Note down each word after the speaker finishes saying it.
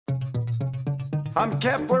I'm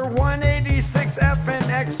Kepler-186f, an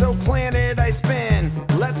exoplanet I spin.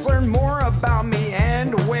 Let's learn more about me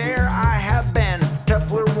and where I have been.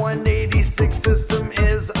 Kepler-186 system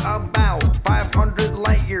is about 500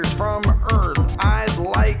 light years from Earth. I'd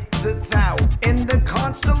like to tout. In the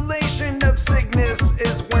constellation of Cygnus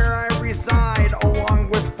is where I reside, along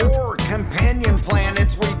with 4 companion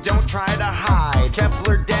planets we don't try to hide.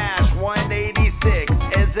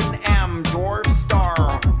 Kepler-186 is an M dwarf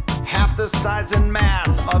star, half the size and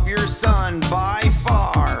mass of your sun by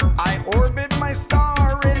far. I orbit my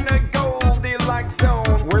star in a Goldilocks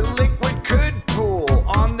zone where liquid could pool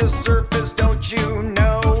on the surface, don't you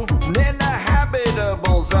know? In a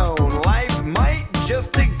habitable zone, life might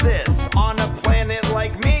just exist on a planet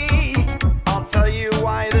like me. I'll tell you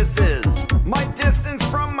why this is. My distance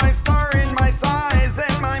from my star and my size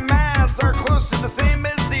and my mass are close to the same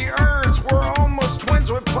as the Earth's. We're almost twins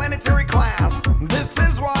with planetary class. This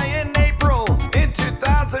is why in April in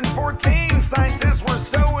 2014, scientists were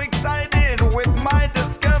so excited with my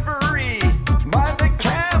discovery by the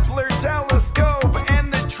Kepler telescope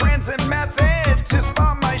and the transit method to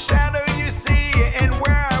spot my shadow, you see, and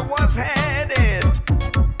where I was headed.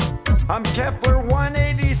 I'm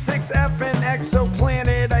Kepler-186f, an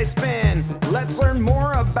exoplanet I spin. Let's learn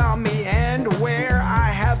more about me and where I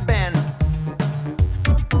have been.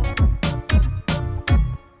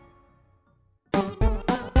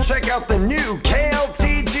 Check out the new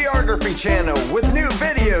KLT Geography channel with new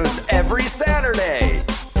videos every Saturday.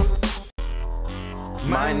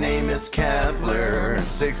 My name is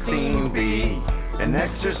Kepler-16b, an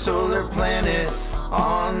extrasolar planet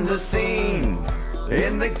on the scene.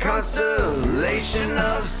 In the constellation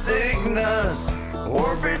of Cygnus,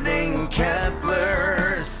 orbiting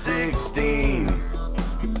Kepler-16.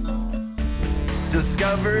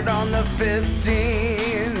 Discovered on the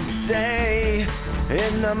 15th day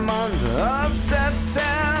in the month of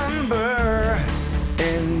September.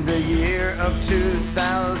 In the year of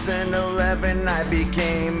 2011, I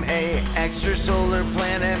became a extrasolar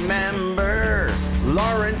planet member.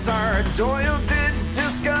 Lawrence R. Doyle did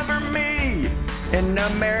discover me, an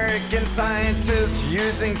American scientist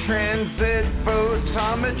using transit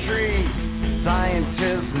photometry.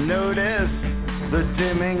 Scientists noticed the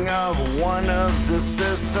dimming of one of the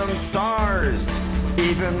system stars,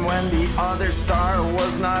 even when the other star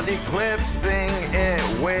was not eclipsing it,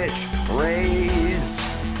 which raised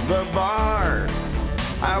the bar.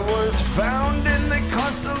 I was found in the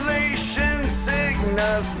constellation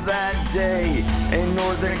Cygnus that day, a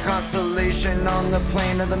northern constellation on the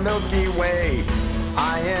plane of the Milky Way.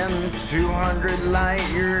 I am 200 light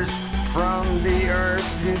years from the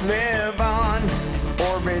Earth you live on,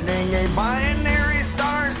 orbiting a binary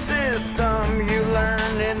star system you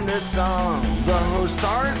learn in this song. The host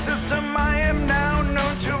star system I am now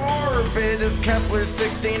known to orbit is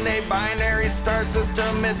Kepler-16, a binary star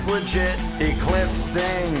system. It's legit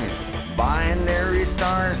eclipsing. Binary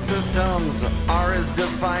star systems are as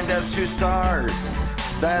defined as 2 stars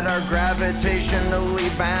that are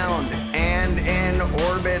gravitationally bound and in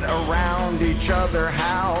orbit around each other.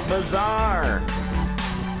 How bizarre!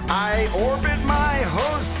 I orbit my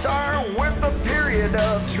host star with a period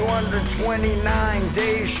of 229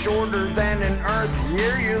 days, shorter than an Earth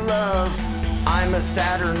year you love. I'm a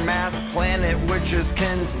Saturn mass planet, which is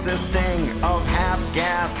consisting of half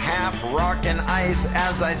gas, half rock and ice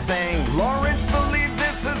as I sing. Lawrence believed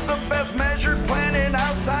this is the best measured planet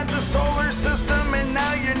outside the solar system, and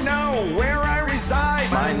now you know where I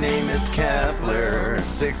reside. My name is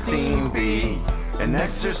Kepler-16b, an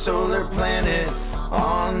extrasolar planet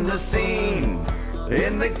on the scene.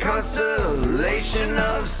 In the constellation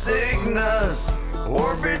of Cygnus,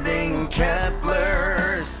 orbiting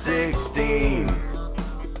Kepler-16.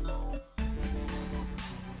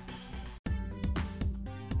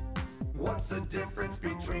 What's the difference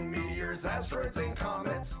between meteors, asteroids, and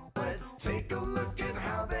comets? Let's take a look at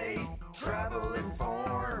how they travel and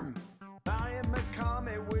form. I am a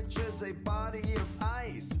comet, which is a body of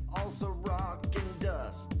ice, also rock and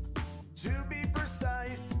dust. To be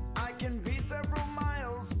precise, I can be several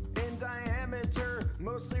miles in diameter,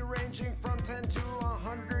 mostly ranging from 10 to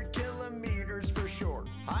 100 kilometers for sure.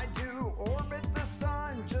 I do orbit the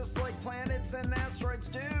sun just like planets and asteroids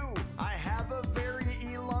do. I have a very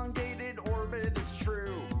elongated orbit, it's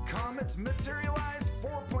true. Comets materialized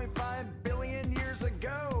 4.5 billion years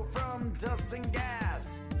ago from dust and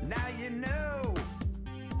gas. Now you know.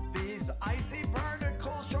 These icy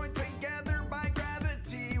particles join together by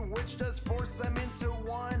gravity, which does force them into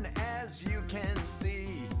one, as you can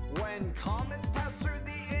see. When comets pass through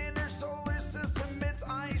the inner solar system, its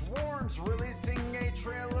ice warms, releasing a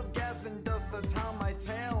trail of gas and dust. That's how my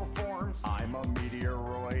tail forms. I'm a meteor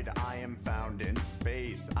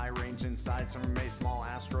space. I range in size from a small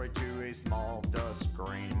asteroid to a small dust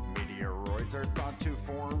grain. Meteoroids are thought to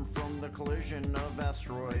form from the collision of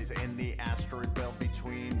asteroids in the asteroid belt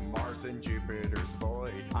between Mars and Jupiter's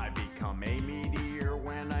void. I become a meteor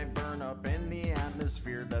when I burn up in the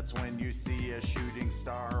atmosphere. That's when you see a shooting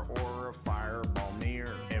star or a fireball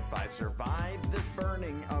near. If I survive this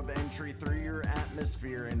burning of entry through your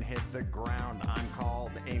atmosphere and hit the ground, I'm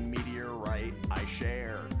called a meteorite. I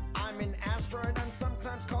share. I'm an asteroid, I'm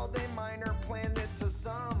sometimes called a minor planet to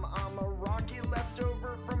some. I'm a rocky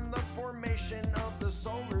leftover from the formation of the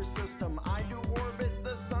solar system. I do orbit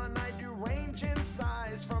the sun, I do range in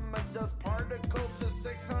size from a dust particle to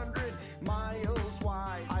 600 miles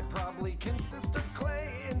wide. I probably consist of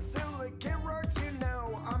clay and silicate rocks, you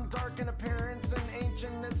know. I'm dark in appearance and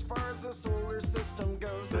ancient as far as the solar system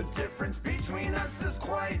goes. The difference between us is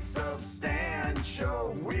quite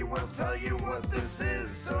substantial. We will tell you what this is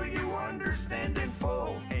so you understand in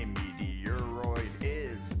full. A meteoroid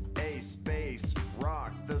is a space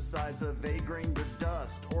rock the size of a grain of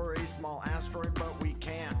dust or a small asteroid, but we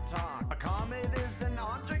can't talk. A comet is an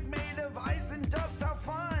object made of ice and dust. How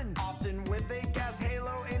fun! Often with a gas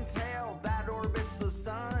halo and tail that orbits the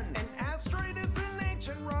sun. An asteroid is an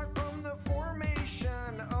ancient rock from the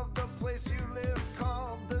formation of the place you live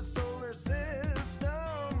called the solar system.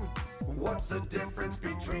 What's the difference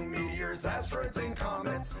between meteors, asteroids, and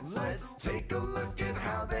comets? Let's take a look at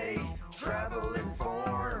how they travel and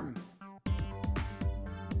form.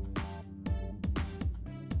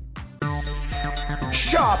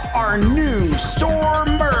 Shop our new store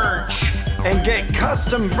merch and get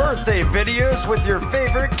custom birthday videos with your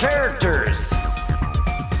favorite characters.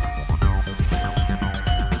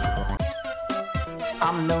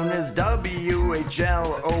 I'm known as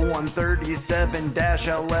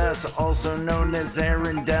WHL0137-LS, also known as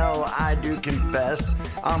Arendelle, I do confess.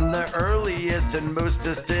 I'm the earliest and most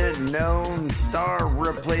distant known star,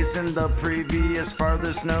 replacing the previous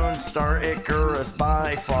farthest known star, Icarus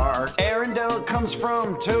by far. Arendelle comes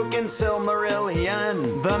from Token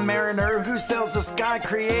Silmarillion, the mariner who sails the sky,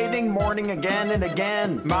 creating morning again and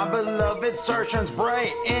again. My beloved star shines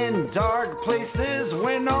bright in dark places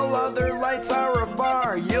when all other lights are afar.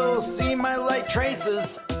 You'll see my light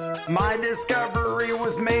traces. My discovery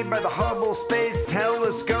was made by the Hubble Space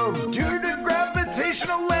Telescope. Due to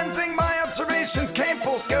gravitational lensing, my observations came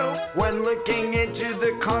full scope. When looking into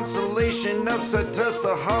the constellation of Cetus,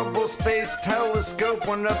 the Hubble Space Telescope,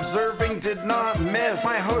 when observing, did not miss.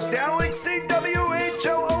 My host galaxy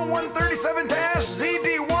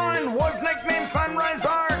WHL0137-ZD1 was nicknamed Sunrise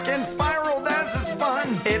Arc and spiraled as it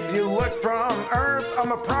spun. If you look from Earth,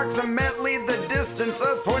 I'm approximately the distance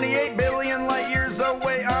of 28 billion light years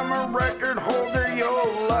away. I'm a record holder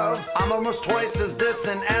you'll love. I'm almost twice as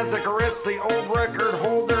distant as Icarus, the old record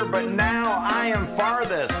holder, but now I am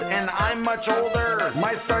farthest and I'm much older.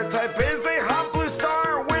 My star type is a hot blue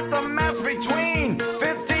star with a mass between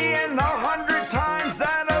 50 and 100 times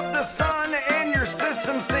that of the sun in your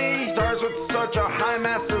system. See, stars with such a high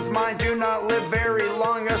mass as mine do not live very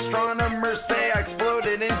long. Astronomers say I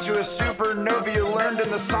exploded into a supernova you learned in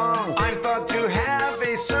the song. I'm thought to have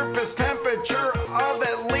a surface temperature of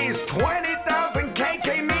at least 20,000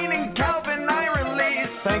 kK, meaning Kelvin I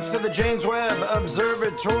release. Thanks to the James Webb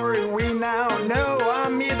Observatory, we now know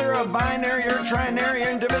I'm either a binary or trinary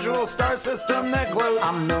individual star system that glows.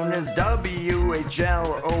 I'm known as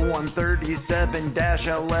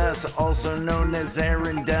WHL0137-LS, also known as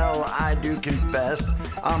Arendelle, I do confess.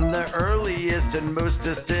 I'm the earliest and most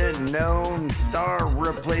distant known star,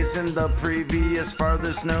 replacing the previous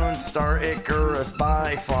farthest known star, Icarus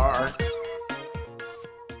by far.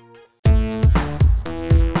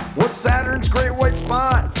 What's Saturn's great white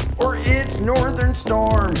spot, or its northern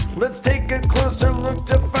storm? Let's take a closer look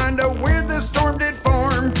to find out where the storm did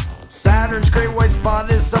form. Saturn's great white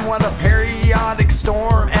spot is somewhat a periodic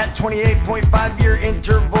storm. At 28.5-year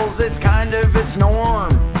intervals, it's kind of its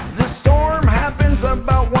norm. The storm happens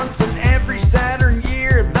about once in every Saturn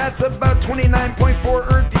year. That's about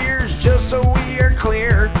 29.4 Earth years, just so we are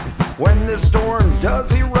clear. When the storm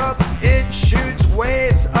does erupt, it shoots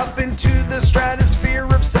waves up into the stratosphere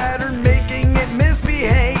of Saturn, making it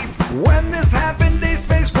misbehave. When this happened, a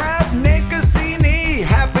spacecraft named Cassini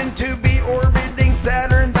happened to be orbiting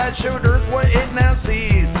Saturn that showed Earth what it now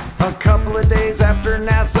sees. A couple of days after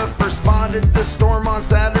NASA first spotted the storm on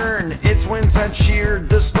Saturn, its winds had sheared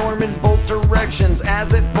the storm in both directions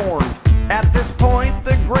as it formed. At this point,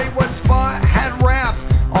 the great white spot had wrapped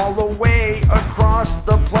all the way across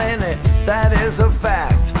the planet. That is a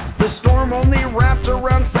fact. The storm only wrapped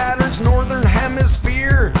around Saturn's northern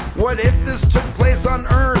hemisphere. What if this took place on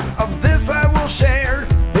Earth? Of this I will share.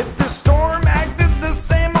 If the storm acted the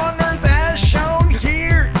same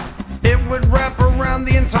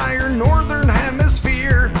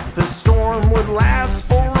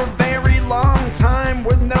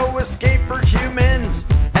escape for humans.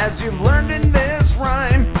 As you've learned in this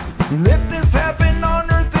rhyme, if this happened on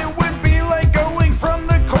Earth, it would be like going from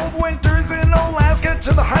the cold winters in Alaska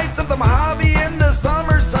to the heights of the Mojave in the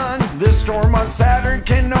summer sun. This storm on Saturn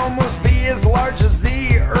can almost be as large as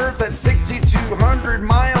the Earth at 6,200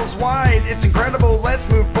 miles wide. It's incredible, let's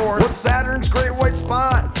move forward. What's Saturn's great white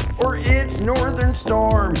spot, or its northern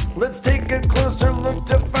storm? Let's take a closer look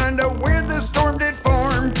to find out where this storm did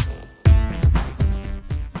form.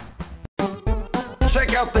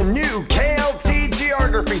 Check out the new KLT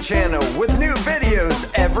Geography channel with new videos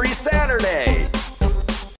every Saturday.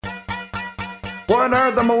 What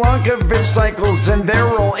are the Milankovitch cycles and their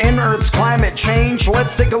role in Earth's climate change?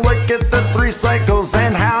 Let's take a look at the 3 cycles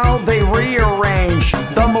and how they rearrange.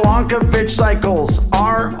 The Milankovitch cycles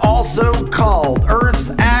are also called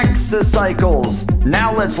Earth's axis cycles.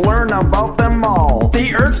 Now let's learn about them all.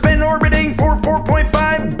 The Earth's been orbiting for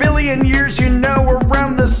 4.5 billion years, you know,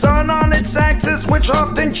 around the sun on its axis, which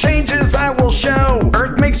often changes, I will show.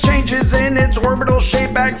 Earth makes changes in its orbital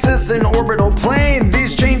shape, axis, and orbital plane.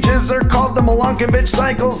 These changes are called the Milankovitch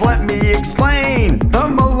cycles. Let me explain. The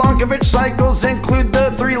Milankovitch cycles include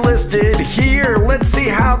the 3 listed here. Let's see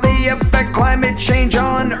how they affect climate change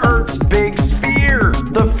on Earth's big sphere.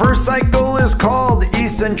 The first cycle is called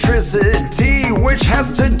eccentricity, which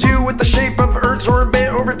has to do with the shape of Earth's orbit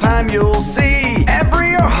over time. You'll see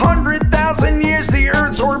every 100,000 years the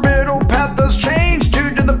Earth's orbital path does change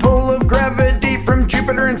due to the pull of gravity from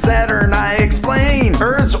Jupiter and Saturn. I explain.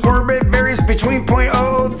 Earth's orbit varies between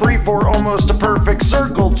 0.0034, almost a perfect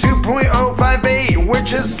circle, to 0.058,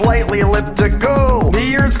 which is slightly elliptical.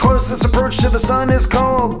 The Earth's closest approach to the Sun is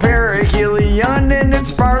called perihelion, and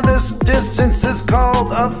its farthest distance is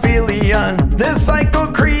called aphelion. This cycle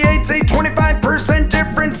creates a 25%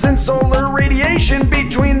 difference in solar radiation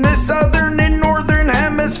between the southern and northern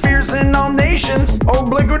hemispheres in all nations.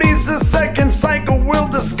 Obliquity is the second cycle we'll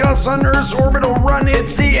discuss on Earth's orbital run.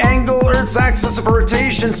 It's the angle Earth's axis of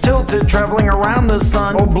rotation's tilted, traveling around the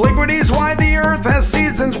Sun. Obliquity is why the Earth has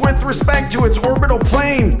seasons with respect to its orbital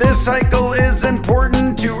plane. This cycle is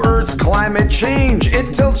important to Earth's climate change.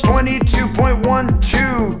 It tilts 22.1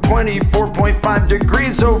 to 24.5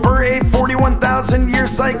 degrees over a 41,000-year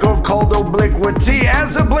cycle called obliquity.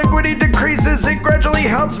 As obliquity decreases, it gradually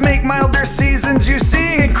helps make milder seasons. You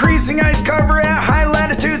see increasing ice cover at high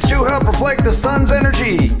latitudes to help reflect the Sun's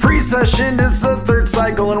energy. Precession is the 3rd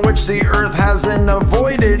cycle in which the Earth hasn't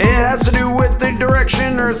avoided. It has to do with the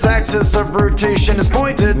direction Earth's axis of rotation is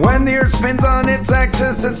pointed. When the Earth spins on its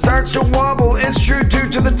axis, it starts to wobble. It's true due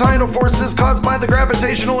to the tidal forces caused by the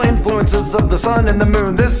gravitational influences of the Sun and the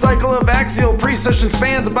Moon. This cycle of axial precession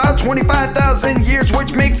spans about 25,000 years,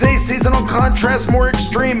 which makes a seasonal contrast more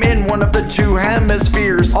extreme in one of the 2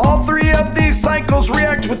 hemispheres. All 3 of these cycles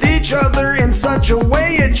react with each other in such a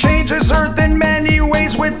way it changes Earth in many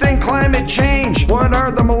ways within climate change. What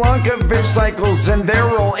are the Milankovitch cycles and their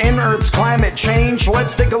role in Earth's climate change?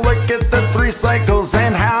 Let's take a look at the 3 cycles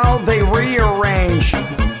and how they rearrange.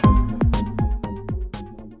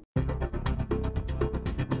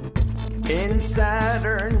 In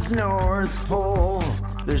Saturn's North Pole,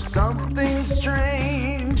 there's something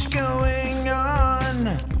strange going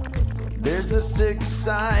on. There's a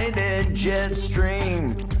 6-sided jet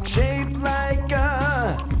stream shaped like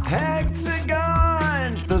a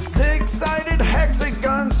hexagon. The 6-sided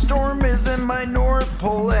hexagon storm is in my North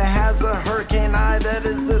Pole. It has a hurricane eye that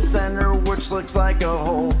is the center, which looks like a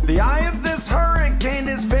hole. The eye of this hurricane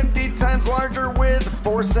is 50 times larger with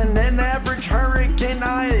force than an average hurricane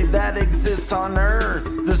eye that exists on Earth.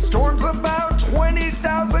 The storm's about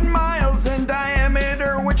 20,000 miles in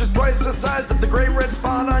diameter, which is twice the size of the Great Red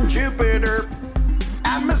Spot on Jupiter.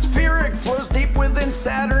 Atmospheric flows deep within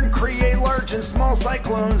Saturn create large and small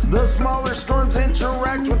cyclones. The smaller storms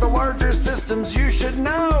interact with the larger systems, you should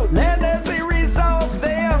know. And as a result,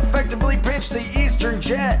 they effectively pinch the eastern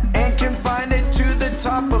jet and confine it to the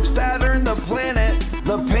top of Saturn, the planet.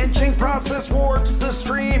 The pinching process warps the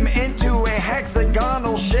stream into a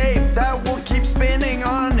hexagonal shape that will keep spinning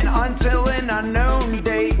on until an unknown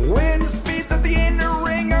date. Wind speeds at the inner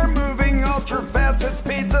ring are moving ultra fast at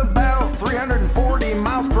speeds about 340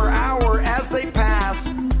 miles per hour as they pass.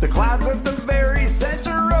 The clouds at the very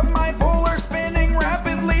center of my pole are spinning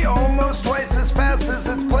rapidly, almost twice as fast as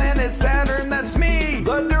its planet Saturn, that's me.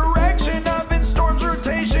 The direction of its storm's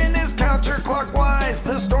rotation is counterclockwise.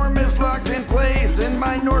 The storm is locked in place in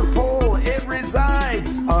my North Pole, it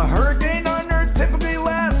resides. A hurricane on Earth typically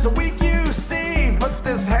lasts a week, you see, but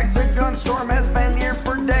this hexagon storm has been here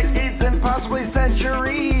for decades and possibly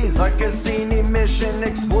centuries. A Cassini mission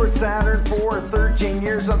explored Saturn for 13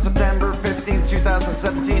 years on September 15, 2000.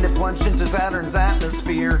 2017, it plunged into Saturn's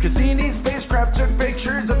atmosphere. Cassini's spacecraft took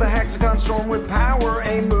pictures of the hexagon storm with power.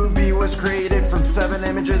 A movie was created from 7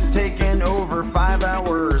 images taken over 5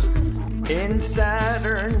 hours. In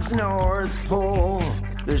Saturn's North Pole,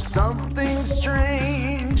 there's something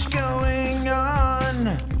strange going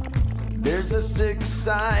on. There's a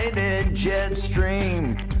 6-sided jet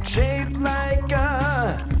stream shaped like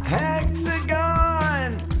a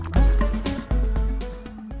hexagon.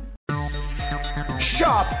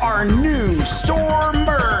 Shop our new store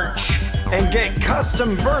merch and get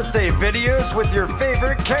custom birthday videos with your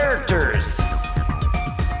favorite characters.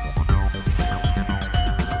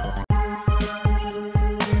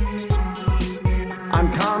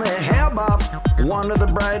 I'm Comet Hale-Bopp, one of the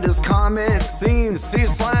brightest comets seen.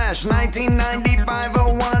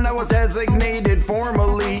 C/1995-01, I was designated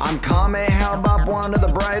formally. I'm Comet Hale-Bopp, one of the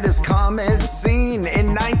brightest comets seen.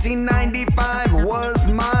 In 1995 was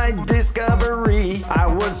my discovery. I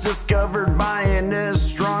was discovered by an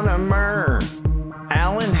astronomer,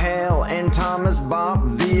 Alan Hale and Thomas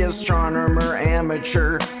Bopp, the astronomer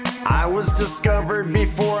amateur. I was discovered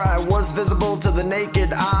before I was visible to the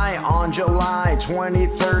naked eye on July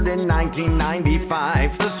 23rd in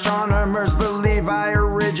 1995. Astronomers believe I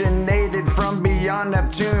originated from beyond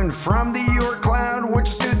Neptune, from the Oort cloud, which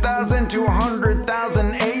is 2,000 to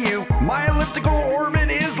 100,000 AU. My elliptical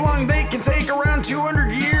orbit is long, they can take around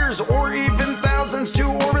 200 years or even thousands to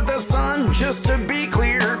orbit the sun. Just to be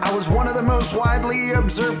clear, I was one of the most widely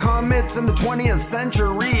observed comets in the 20th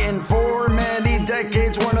century, and for many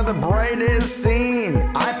decades one of the brightest seen.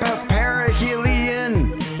 I passed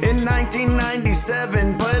perihelion in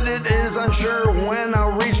 1997, but it is unsure when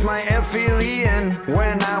I'll reach my aphelion.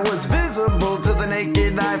 When I was visible to the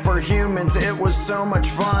naked eye for humans, it was so much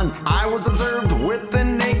fun. I was observed with the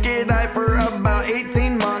naked eye for about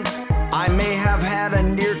 18 months. I may have had a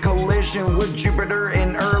near collision with Jupiter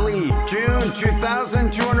in early June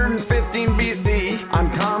 2215 BC.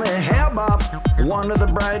 I'm Comet Hale-Bopp, one of the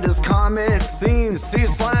brightest comets seen.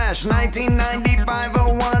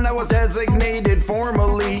 C/1995-01, I was designated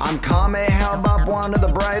formally. I'm Comet Hale-Bopp, one of the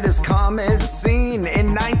brightest comets seen.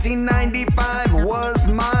 In 1995 was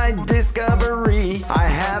my discovery. I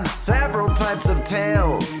have several types of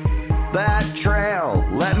tails that trail.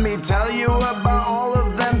 Let me tell you about all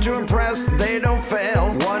of them to impress, they don't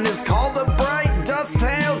fail. One is called the bright dust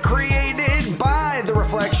tail, created by the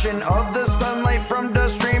reflection of the sunlight from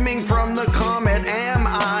dust streaming from the comet am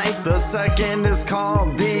I. The second is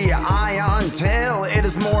called the ion tail. It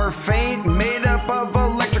is more faint, made up of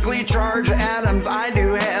electrically charged atoms. I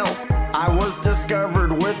do hail. I was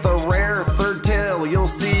discovered with a rare third tail you'll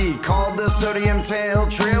see, called the sodium tail,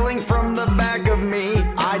 trailing from the back of me.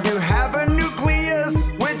 I do have a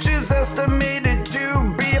nucleus, which is estimated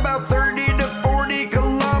to be about 30 to 40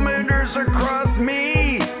 kilometers across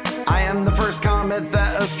me. I am the first comet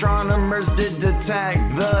that astronomers did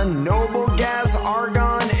detect, the noble gas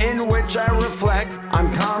argon in which I reflect.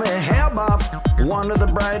 I'm Comet Hale-Bopp, one of the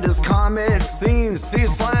brightest comets seen.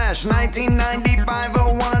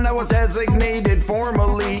 C/1995-01, I was designated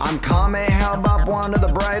formally. I'm Comet Hale-Bopp, one of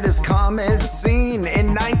the brightest comets seen.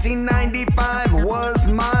 In 1995 was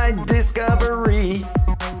my discovery.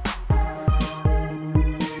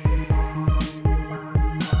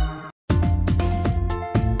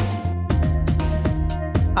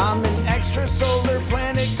 I'm an extrasolar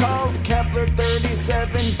planet called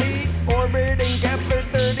Kepler-37b, orbiting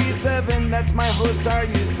Kepler-37, that's my host star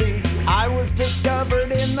you see. I was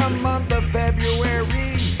discovered in the month of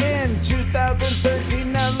February in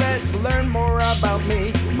 2013, now let's learn more about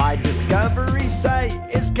me. My discovery site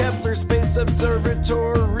is Kepler Space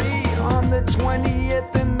Observatory on the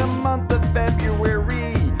 20th in the month of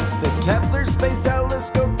February. The Kepler Space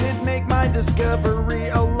Telescope did make my discovery,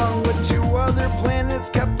 along with 2 other planets,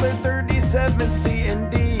 Kepler-37c and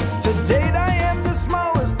D. To date, I am the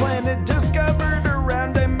smallest planet discovered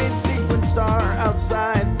around a main-sequence star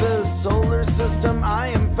outside the solar system. I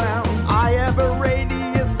am found. I have a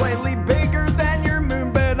radius slightly bigger than your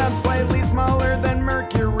moon, but I'm slightly smaller than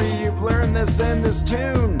Mercury. You've learned this in this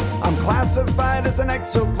tune. I'm classified as an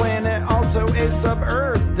exoplanet, also a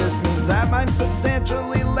sub-Earth. This means that I'm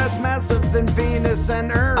substantially less massive than Venus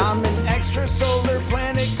and Earth. I'm an extrasolar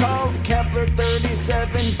planet called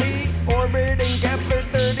Kepler-37b, orbiting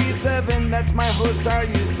Kepler-37, that's my host star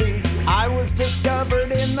you see. I was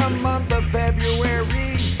discovered in the month of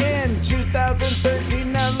February in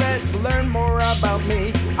 2013, now let's learn more about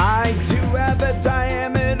me. I do have a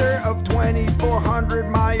diameter of 2,400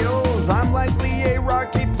 miles. I'm likely a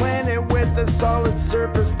rocky planet with a solid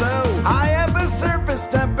surface though. I have a surface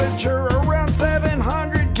temperature around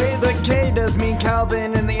 700 K. The K does mean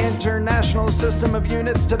Kelvin in the International International System of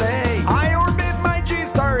Units today. I orbit my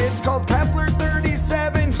G-star, it's called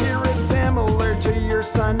Kepler-186f. Here it's similar to your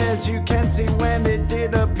sun, as you can see when it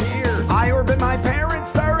did appear. I orbit my parent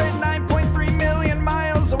star at 9.3 million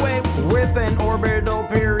miles away, with an orbital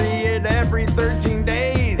period every 13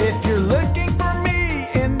 days. If you're looking for me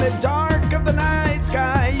in the dark of the night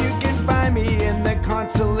sky, you can find me in the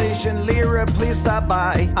constellation Lyra. Please stop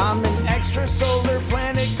by. I'm an extrasolar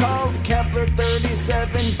planet called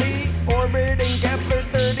Kepler-187b, orbiting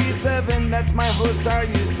Kepler-187. That's my host star,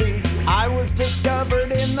 you see. I was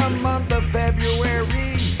discovered in the month of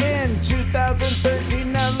February in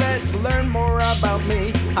 2013. Now let's learn more about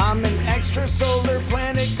me. I'm an extrasolar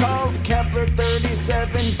planet called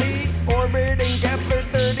Kepler-187b, orbiting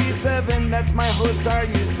Kepler-187. That's my host star,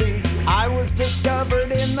 you see. I was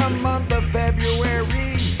discovered in the month of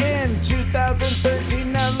February in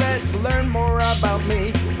 2013. Now let's learn more about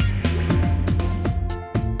me.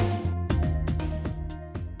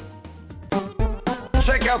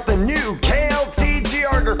 Check out the new KLT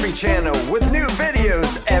Geography channel with new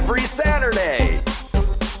videos every Saturday.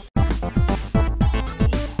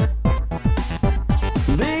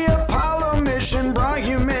 The Apollo mission brought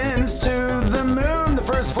humans to the moon. The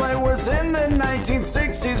first flight was in the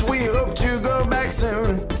 1960s. We hope to go back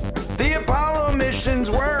soon. The Apollo missions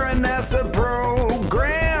were a NASA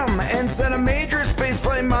program and set a major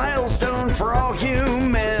spaceflight milestone for all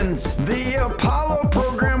humans. The Apollo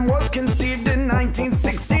program was conceived in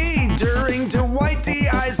 1960 during Dwight D.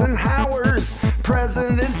 Eisenhower's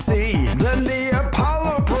presidency. Then the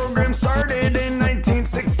Apollo program started in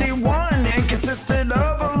 1961 and consisted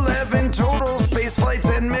of 11 total space flights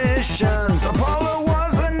and missions. Apollo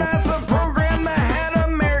was a NASA program that had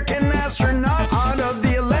American astronauts. Out of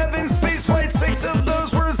the 11 space flights, 6 of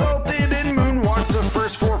those resulted in moonwalks. The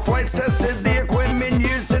first 4 flights tested the equipment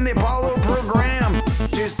used in the Apollo program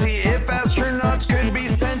to see if astronauts could be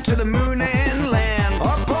sent to the moon and land.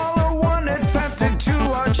 Apollo 1 attempted to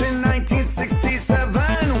launch in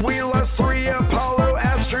 1967. We lost 3 Apollo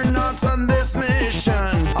astronauts on this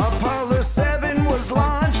mission. Apollo 7 was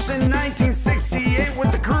launched in 1968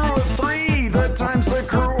 with a crew of 3. The times the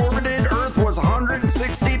crew orbited Earth was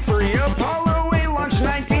 163. Apollo 8 launched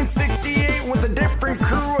 1968 with a different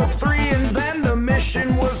crew of 3, and then the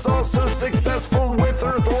mission was also successful with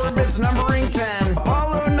Earth orbits numbering 10.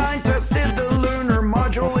 Apollo 9 tested the lunar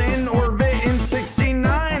module in orbit in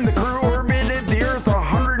 69. The crew orbited the Earth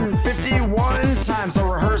 151 times. The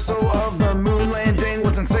rehearsal of the moon landing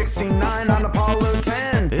was in 69 on Apollo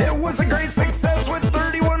 10. It was a great success with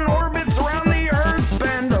 31 orbits around the Earth's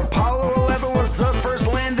bend. Apollo 11 was the first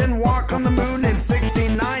land and walk on the moon in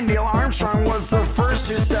 69. Neil Armstrong was the first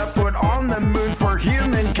to step foot on the moon for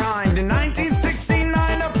humankind. In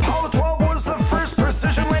 1969, Apollo 12 was the first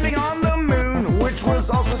precision landing on the moon, which was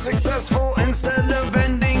also successful instead of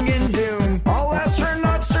ending in doom. All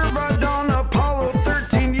astronauts survived on Apollo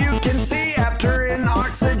 13. You can see after an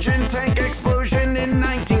oxygen tank explosion in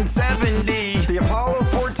 1970. The Apollo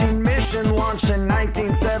 14 mission launched in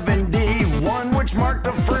 1971, which marked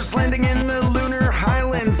the first landing in the lunar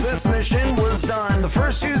highlands. This mission was done. The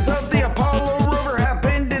first use of the Apollo rover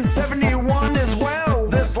happened in 71 as well.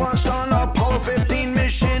 This launched on Apollo 15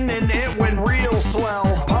 mission and it went real swell.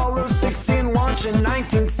 Apollo 16 launched in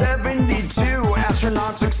 1972.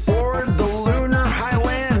 Astronauts explored the lunar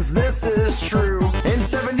highlands. This is true. In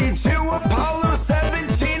 72, Apollo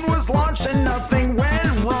 17 was launched and nothing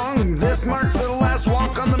went wrong. This marks the last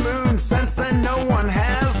walk on the moon. Since then, no one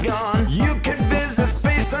has gone. You could visit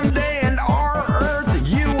space someday and our Earth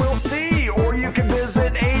you will see, or you could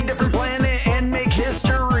visit a different planet and make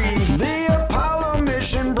history. The Apollo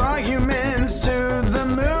mission brought humans to the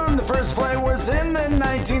moon. The first flight was in the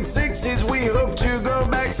 1960s. We hope to go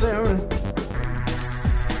back soon.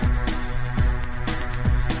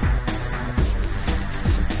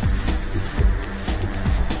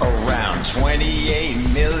 Around 28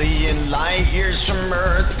 million light years from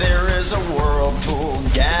Earth, there is a whirlpool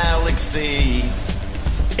galaxy.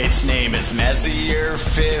 Its name is Messier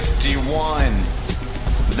 51.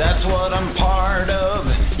 That's what I'm part of,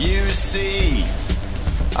 you see.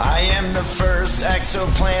 I am the first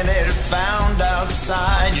exoplanet found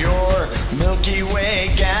outside your Milky Way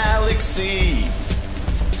galaxy.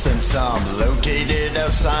 Since I'm located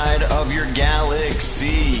outside of your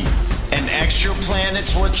galaxy, an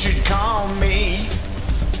exoplanet's what you'd call me.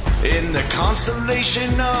 In the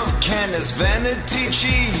constellation of Canis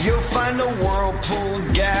Venatici, you'll find the Whirlpool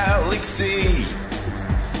Galaxy.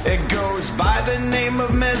 It goes by the name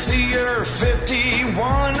of Messier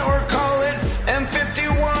 51, or call it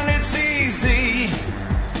M51, it's easy.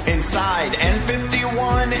 Inside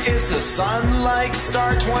N51 is is a sun-like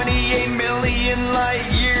star 28 million light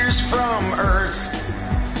years from Earth.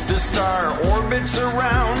 The star orbits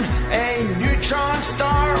around a neutron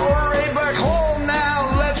star or a black hole.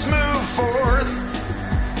 Now let's move forth.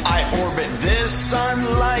 I orbit this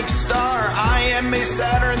sun-like star. I am a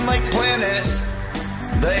Saturn-like planet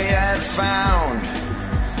they had found.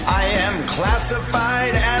 I am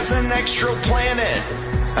classified as an exoplanet.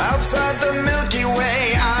 Outside the Milky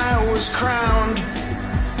Way I was crowned.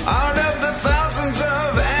 Out of the thousands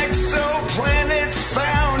of exoplanets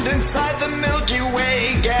found inside the Milky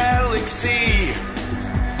Way galaxy,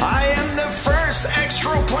 I am the first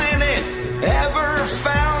exoplanet ever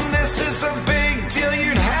found. This is a big deal,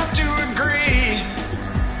 you'd have to agree.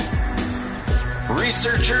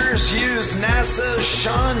 Researchers use NASA's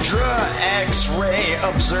Chandra X-ray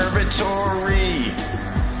Observatory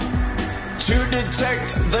to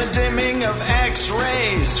detect the dimming of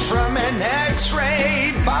X-rays from an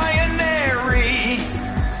X-ray binary.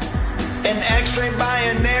 An X-ray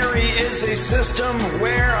binary is a system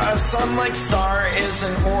where a sun-like star is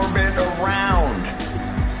in orbit around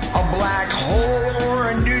a black hole or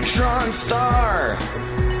a neutron star.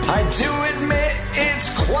 I do admit it's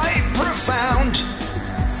quite profound.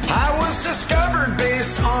 I was discovered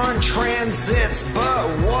based on transits, but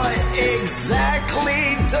what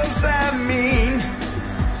exactly does that mean?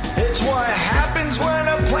 It's what happens when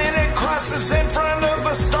a planet crosses in front of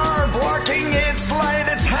a star, blocking its light.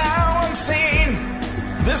 It's how I'm seen.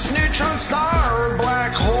 This neutron star or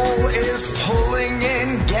black hole is pulling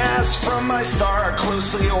in gas from my star,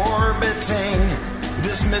 closely orbiting.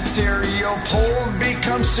 This material pole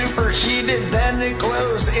becomes superheated, then it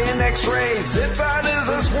glows in X-rays. It's out of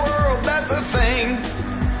this world, that's a thing.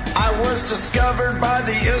 I was discovered by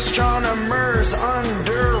the astronomers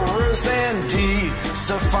under Rosanne D.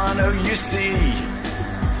 Stefano, you see.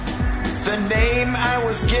 The name I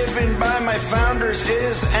was given by my founders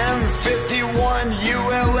is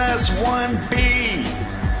M51ULS1b.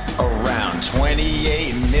 Around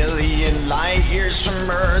 28 million light years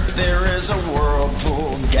from Earth, there is a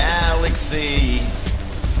whirlpool galaxy.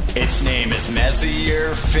 Its name is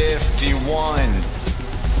Messier 51.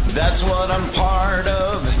 That's what I'm part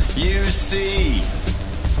of, you see.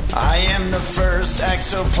 I am the first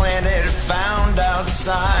exoplanet found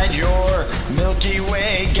outside your Milky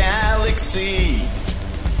Way galaxy.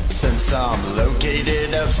 Since I'm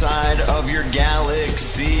located outside of your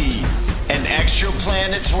galaxy, an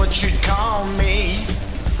exoplanet's what you'd call me.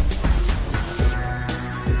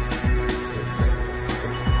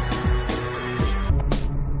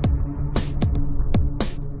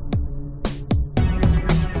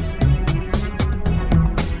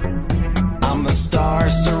 I'm a star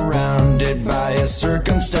surrounded by a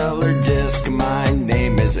circumstellar disk. My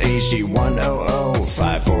name is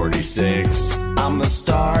HG100546. I'm a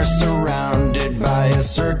star surrounded by a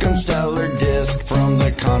circumstellar disk from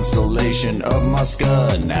the constellation of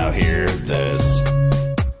Musca. Now hear this.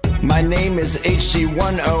 My name is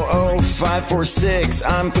HG100546.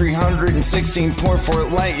 I'm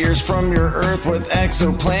 316.4 light years from your Earth with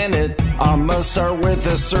exoplanet. I'm a star with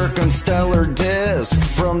a circumstellar disk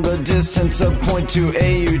from the distance of 0.2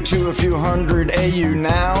 AU to a few hundred AU.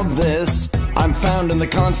 Now this, I'm found in the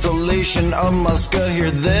constellation of Musca.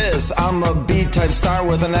 Hear this. I'm a B-type star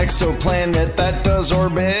with an exoplanet that does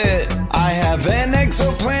orbit. I have an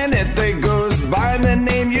exoplanet that goes by the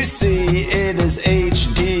name you see. It is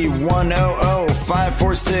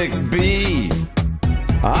HD100546b.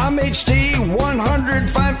 I'm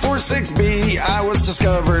HD100546b. I was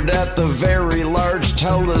discovered at the Very Large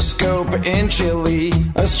Telescope in Chile.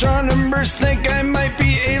 Astronomers think I might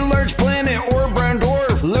be a large planet or brown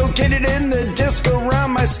dwarf located in the disk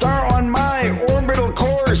around my star on my orbital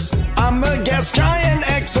course. I'm a gas giant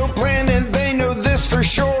exoplanet, they know this for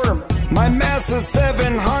sure. My mass is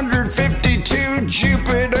 752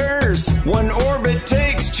 Jupiters. One orbit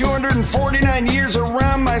takes 249 years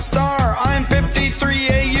around my star. I'm 53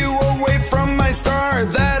 AU away from my star,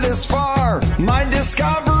 that is far. My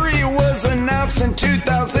discovery was announced in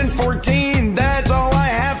 2014. That's all I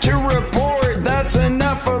have to report, that's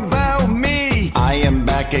enough about me. I am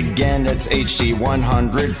back again, it's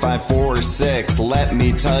HG100546. Let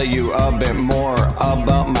me tell you a bit more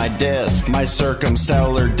about my disk. My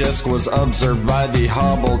circumstellar disk was observed by the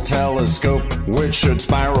Hubble telescope, which showed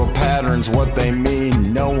spiral patterns. What they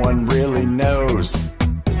mean, no one really knows.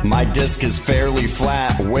 My disk is fairly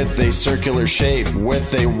flat with a circular shape,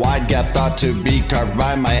 with a wide gap thought to be carved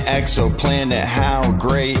by my exoplanet. How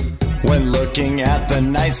great! When looking at the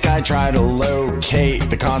night sky, try to locate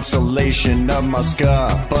the constellation of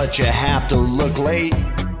Musca, but you have to look late.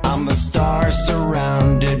 I'm a star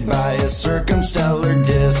surrounded by a circumstellar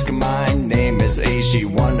disk. My name is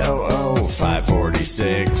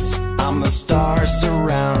AG100546. I'm a star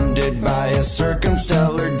surrounded by a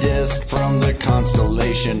circumstellar disk from the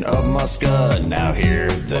constellation of Musca. Now hear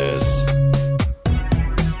this.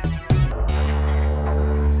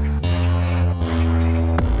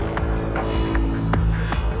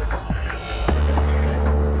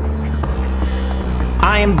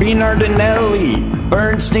 I am B. Nardinelli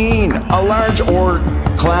Bernstein, a large Oort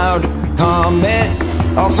cloud comet,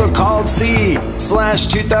 also called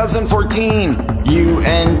C/2014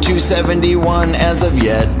 UN-271 as of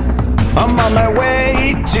yet. I'm on my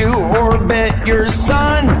way to orbit your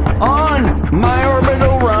sun on my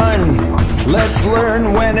orbital run. Let's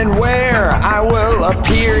learn when and where I will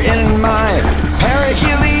appear in my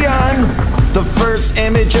perihelion. The first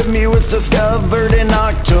image of me was discovered in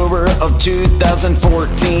October of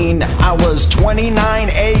 2014. I was 29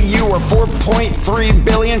 AU or 4.3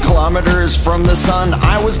 billion kilometers from the sun.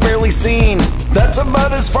 I was barely seen. That's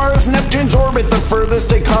about as far as Neptune's orbit. The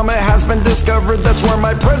furthest a comet has been discovered. That's where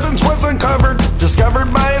my presence was uncovered.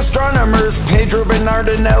 Discovered by astronomers Pedro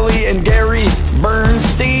Bernardinelli and Gary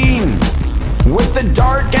Bernstein. With the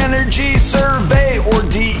Dark Energy Survey, or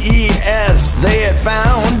DES, they had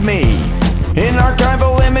found me in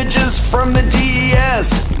archival images from the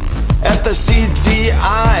DES at the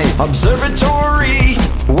CTI Observatory,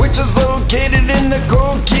 which is located in the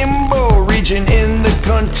Coquimbo region in the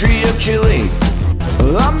country of Chile.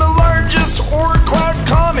 I'm the largest Oort cloud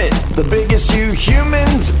comet, the biggest you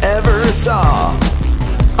humans ever saw.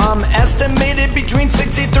 I'm estimated between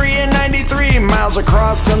 63 and 93 miles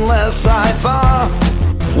across unless I thaw.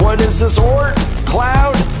 What is this Oort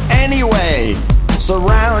cloud anyway,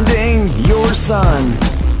 surrounding your sun?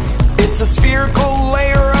 It's a spherical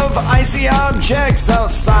layer of icy objects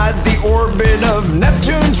outside the orbit of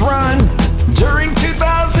Neptune's run. During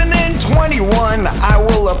 2021, I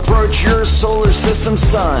will approach your solar system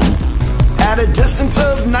sun at a distance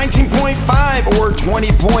of 19.5 or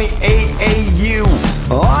 20.8 AU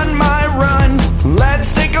on my run.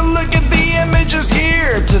 Let's take a look at the images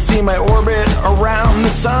here to see my orbit around the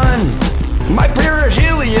sun. My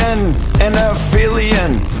perihelion and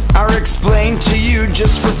aphelion are explained to you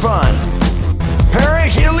just for fun.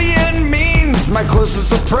 Perihelion means my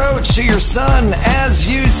closest approach to your sun, as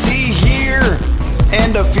you see here.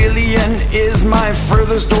 And aphelion is my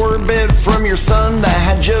furthest orbit from your sun that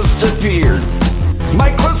had just appeared. My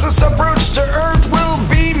closest approach to Earth will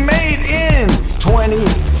be made in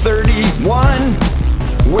 2031,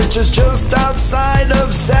 which is just outside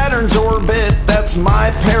of Saturn's orbit. That's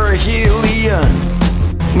my perihelion.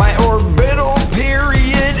 My orbital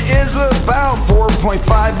period is about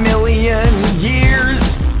 4.5 million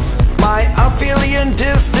years. My aphelion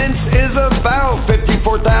distance is about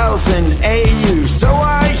 54,000 AU. So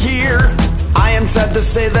I hear, I am sad to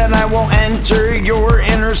say that I won't enter your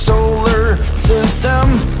inner solar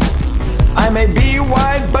system. I may be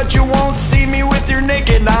wide, but you won't see me with your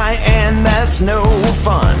naked eye, and that's no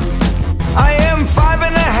fun. I am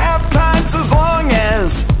 5.5 times as long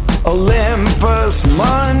as Olympus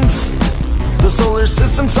Mons, the solar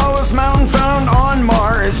system's tallest mountain found on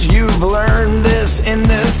Mars. You've learned this in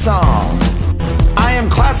this song. I am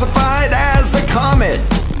classified as a comet,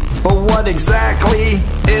 but what exactly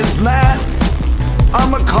is that?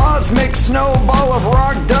 I'm a cosmic snowball of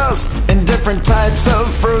rock dust and different types of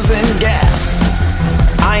frozen gas.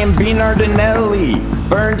 I am B. Nardinelli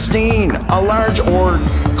Bernstein, a large Oort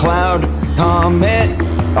cloud comet,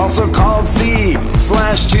 also called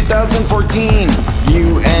C/2014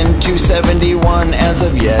 UN-271 as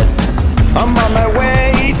of yet. I'm on my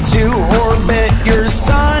way to orbit your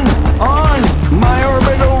sun on my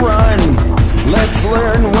orbital run. Let's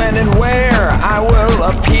learn when and where I will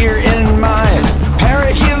appear in my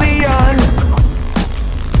perihelion.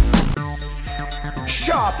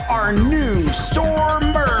 Shop our new store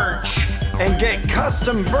merch and get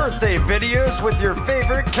custom birthday videos with your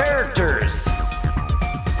favorite characters.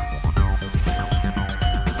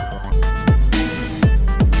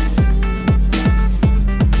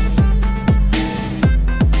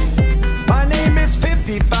 My name is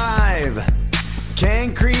 55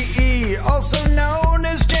 Cancri, also known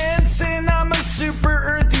as Jensen. I'm a super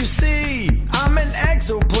Earth, you see. I'm an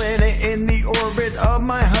exoplanet in the orbit of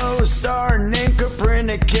my host star named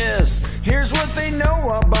Copernicus. Here's what they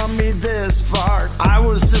know about me this far. I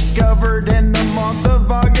was discovered in the month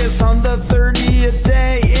of August on the 30th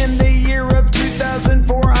day in the year of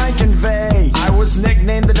 2004. I convey I was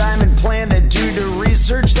nicknamed the Diamond Planet due to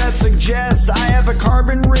research that suggests I have a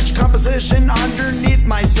carbon-rich composition underneath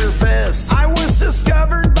my surface. I was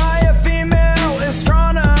discovered by a female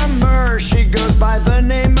astronomer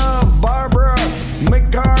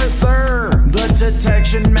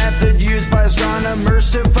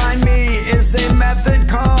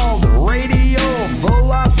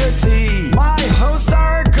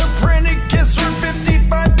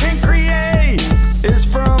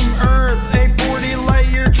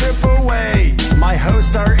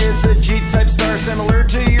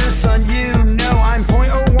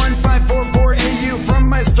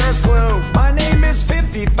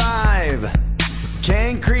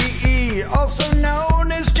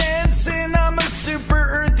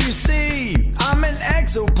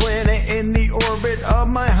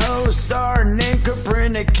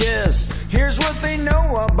they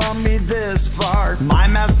know about me this far. My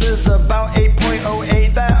mass is about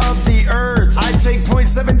 8.08 that of the Earth's. I take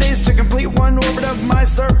 0.7 days to complete one orbit of my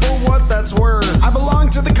star, for what that's worth. I belong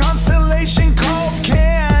to the constellation called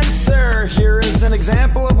Cancer. Here is an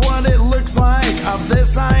example of what it looks like. Of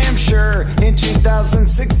this I am sure. In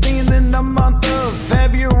 2016, in the month of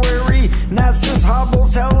February, NASA's Hubble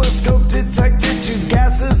telescope detected two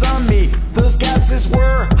gases on me. Those gases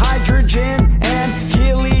were hydrogen and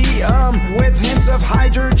helium, with hints of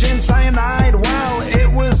hydrogen cyanide while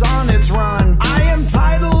it was on its run. I am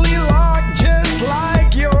tidally locked just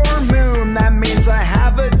like your moon. That means I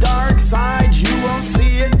have a dark side, you won't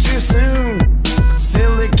see it too soon.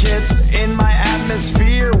 Silicates in my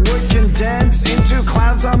atmosphere would condense into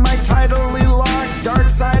clouds on my tidally locked dark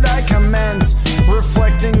side. I commence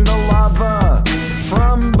reflecting the lava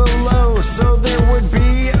from below, so there would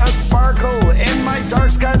be a sparkle in my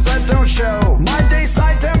dark skies that don't show. My day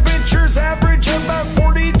side temperatures average about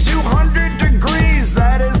 4,200 degrees.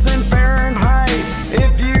 That is in Fahrenheit,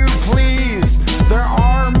 if you please. There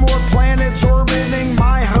are more planets orbiting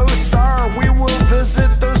my host star. We will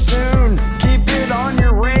visit those soon. Keep it on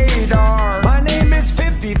your radar. My name is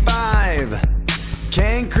 55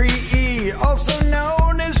 Cancri, also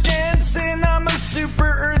known as Jensen. I'm a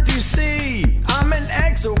super Earth, you see. I'm an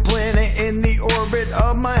exoplanet in the orbit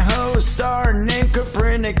of my host star named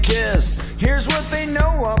Copernicus. Here's what they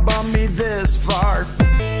know about me this far.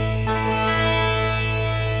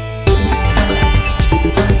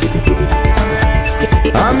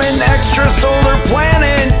 I'm an extrasolar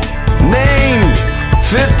planet named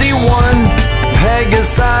 51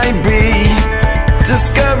 Pegasi b,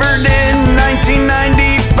 discovered in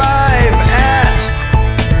 1995 at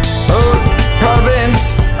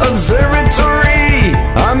Province Observatory.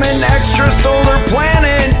 I'm an extrasolar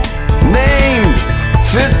planet named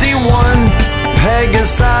 51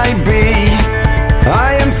 Pegasi b.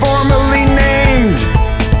 I am formally named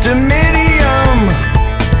Dimidium.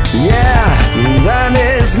 Yeah, that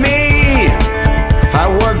is me. I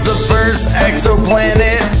was the first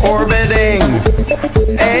exoplanet orbiting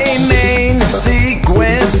a main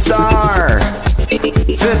sequence star.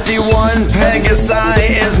 51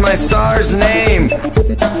 Pegasi is my star's name.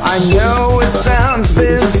 I know it sounds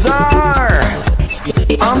bizarre.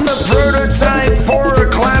 I'm the prototype for a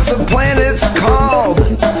class of planets called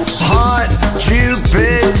hot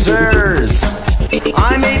Jupiters.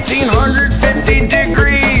 I'm 1850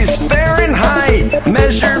 degrees Fahrenheit,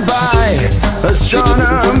 measured by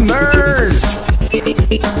astronomers.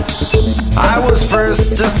 I was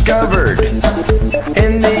first discovered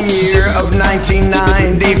in the year of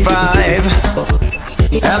 1995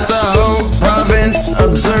 at the Hope Province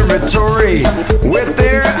Observatory, with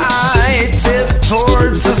their eye tipped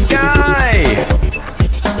towards the sky.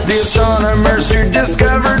 The astronomers who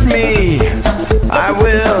discovered me, I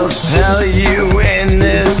will tell you in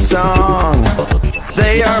this song.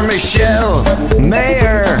 They are Michelle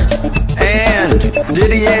Mayer and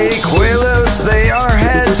Didier Queloz. They are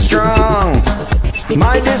headstrong.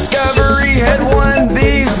 My discovery had won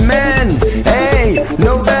these men a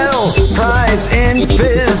Nobel Prize in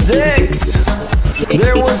Physics.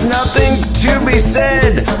 There was nothing to be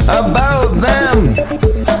said about them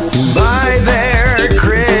by their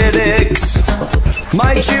critics.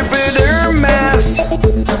 My Jupiter mass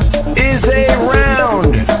is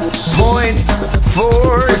around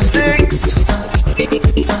 0.46.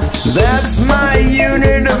 That's my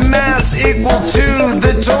unit of mass, equal to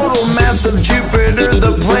the total mass of Jupiter,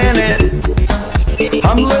 the planet.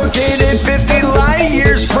 I'm located 50 light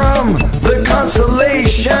years from the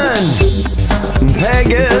constellation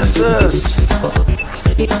Pegasus.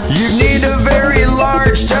 You need a very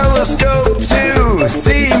large telescope to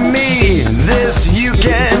see me. This you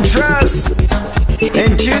can trust.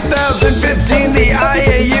 In 2015, the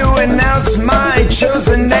IAU announced my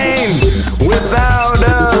chosen name without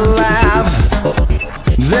a laugh.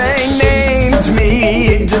 They named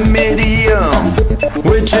me Dimidium,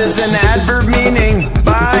 which is an adverb meaning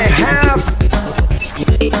by half.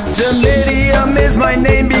 Dimidium is my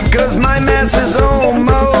name because my mass is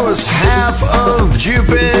almost half of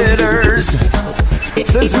Jupiter's.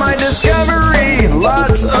 Since my discovery,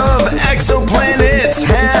 lots of exoplanets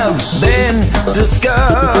have been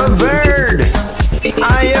discovered.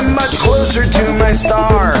 I am much closer to my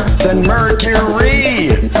star than Mercury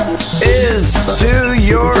is to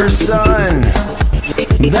your sun.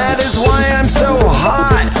 That is why I'm so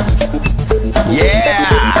hot.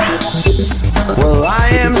 Yeah. Well, I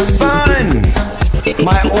am spun.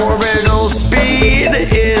 My orbital speed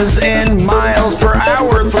is in miles per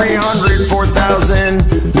hour,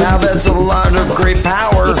 304,000. Now that's a lot of great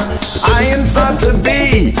power. I am thought to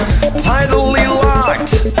be tidally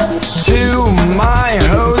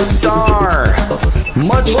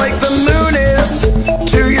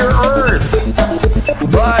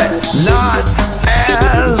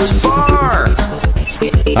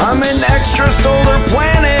I'm an extrasolar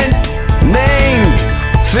planet named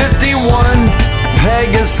 51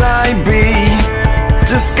 Pegasi b,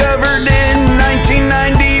 discovered in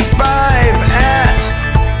 1995 at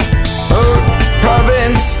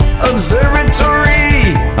Province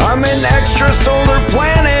Observatory. I'm an extrasolar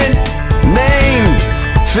planet named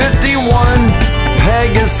 51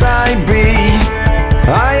 Pegasi b.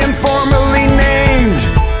 I am formally named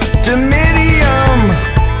Dominium.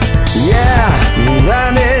 Yeah,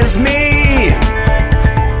 that is me.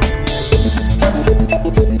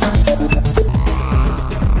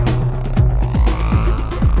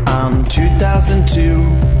 I'm 2002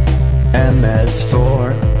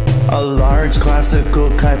 MS4, a large classical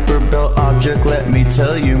Kuiper belt object. Let me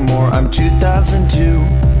tell you more. I'm 2002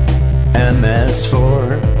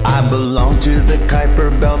 MS4. I belong to the Kuiper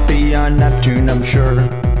belt beyond Neptune, I'm sure.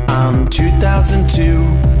 I'm 2002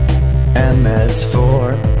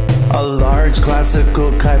 MS4, a large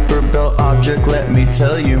classical Kuiper belt object. Let me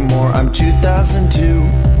tell you more. I'm 2002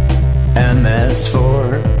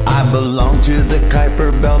 MS4. I belong to the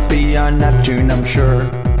Kuiper belt beyond Neptune, I'm sure.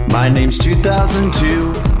 My name's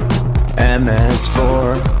 2002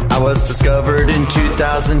 MS4. I was discovered in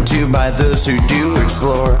 2002 by those who do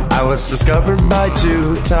explore. I was discovered by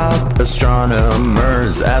two top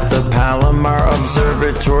astronomers at the Palomar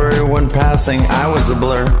Observatory. When passing, I was a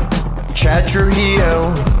blur. Chad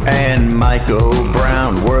Trujillo and Michael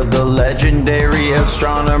Brown were the legendary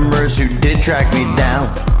astronomers who did track me down.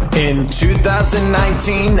 In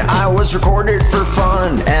 2019, I was recorded for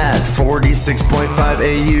fun at 46.5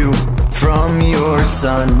 AU from your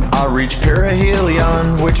sun. I'll reach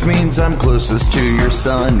perihelion, which means I'm closest to your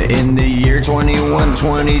sun, in the year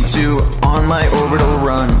 2122 on my orbital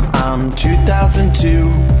run. I'm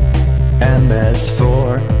 2002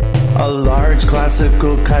 MS4, a large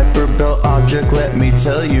classical Kuiper belt object. Let me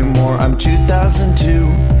tell you more. I'm 2002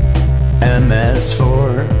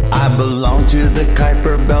 MS4. I belong to the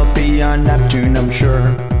Kuiper belt beyond Neptune, I'm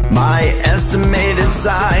sure. My estimated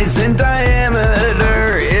size and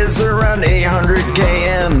diameter is around 800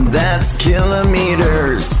 km, that's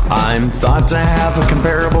kilometers. I'm thought to have a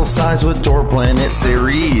comparable size with Dwarf Planet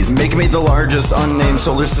Ceres, making me the largest unnamed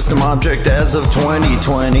solar system object as of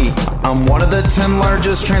 2020. I'm one of the 10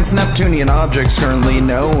 largest trans-Neptunian objects currently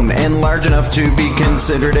known, and large enough to be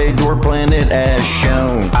considered a dwarf planet as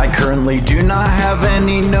shown. I currently do not have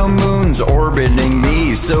any known moons orbiting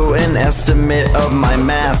me, so an estimate of my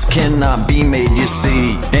mass cannot be made, you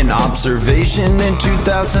see. An observation in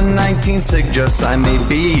 2019 suggests I may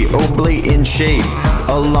be oblate in shape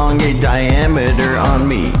along a diameter on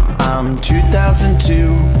me. I'm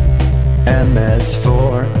 2002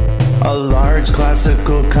 MS4, a large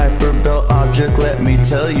classical Kuiper belt object. Let me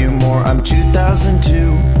tell you more. I'm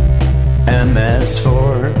 2002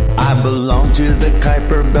 MS4. I belong to the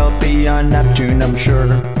Kuiper belt beyond Neptune, I'm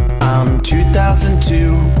sure. I'm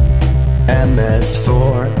 2002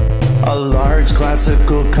 MS4, a large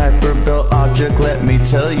classical Kuiper belt object. Let me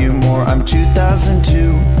tell you more. I'm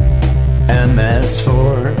 2002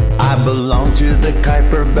 MS4. I belong to the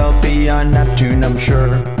Kuiper belt beyond Neptune, I'm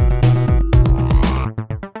sure.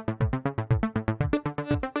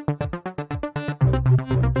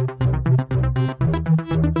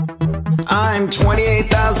 I'm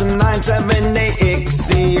 28,978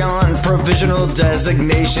 Ixion, provisional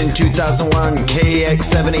designation 2001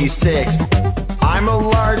 KX76. I'm a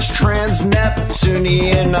large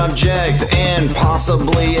trans-Neptunian object and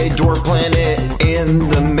possibly a dwarf planet in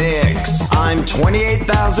the mix. I'm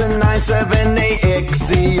 28,978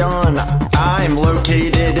 Ixion. I'm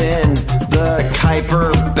located in the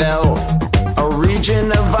Kuiper belt, a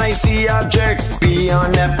region of icy objects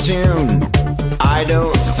beyond Neptune. I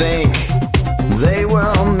don't think they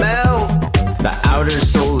will melt. The outer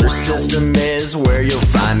solar system is where you'll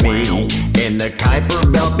find me. In the Kuiper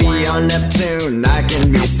belt beyond Neptune, I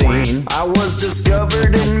can be seen. I was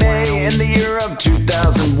discovered in May in the year of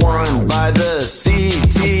 2001 by the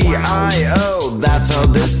CTIO. That's how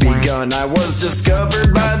this begun. I was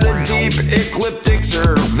discovered by the Deep Ecliptic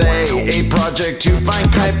Survey, a project to find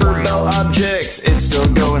Kuiper belt objects. It's still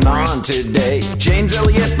going on today. James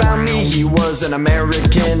Elliott found me. He was an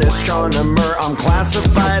American astronomer. I'm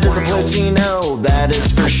classified as a Plutino, that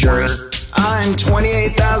is for sure. I'm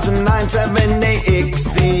 28,978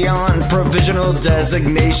 Ixion, provisional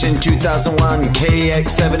designation 2001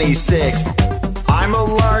 KX76. I'm a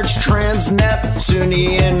large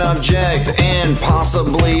trans-Neptunian object and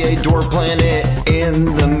possibly a dwarf planet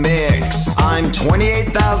in the mix. I'm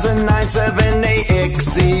 28,978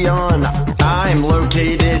 Ixion. I'm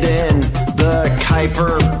located in the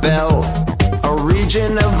Kuiper belt, a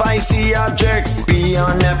region of icy objects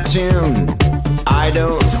beyond Neptune. I I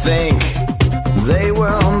don't think they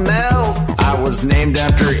will melt. I was named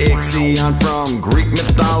after Ixion from Greek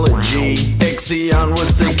mythology. Ixion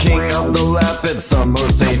was the king of the Lepids, the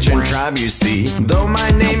most ancient tribe you see. Though my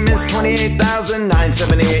name is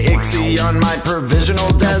 28,978 Ixion, my provisional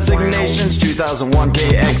designation's 2001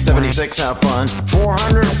 KX76. Have fun.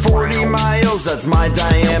 440 miles, that's my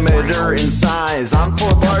diameter in size. I'm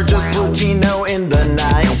fourth largest Plutino in the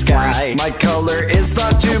night sky. My color is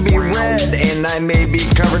thought to be red, and I may be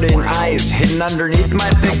covered in ice, hidden underneath my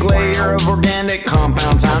thick layer of organic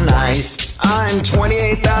compounds. How nice. I'm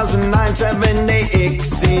 28,978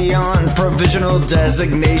 Ixion, provisional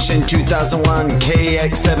designation 2001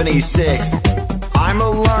 KX76. I'm a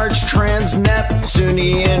large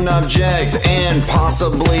trans-Neptunian object and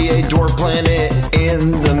possibly a dwarf planet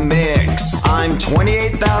in the mix. I'm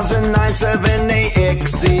 28,978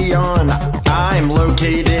 Ixion. I'm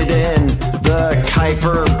located in the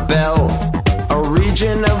Kuiper Belt, a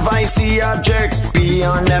region of icy objects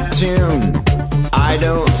beyond Neptune. I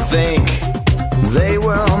don't think they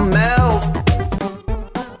will melt.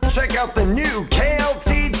 Check out the new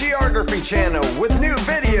KLT Geography channel with new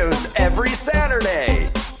videos every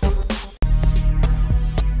Saturday.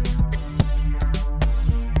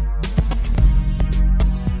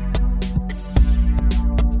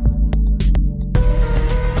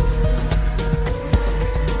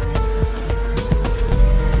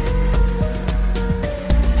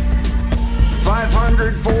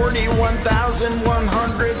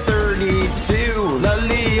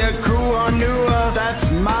 Lalia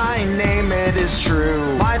that's my name, it is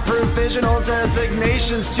true. My provisional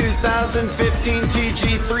designation's 2015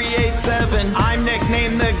 TG387. I'm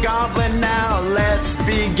nicknamed the Goblin, now let's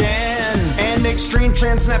begin. An extreme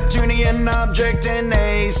trans-Neptunian object in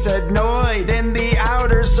a sednoid in the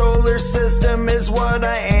outer solar system is what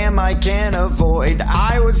I am, I can't avoid.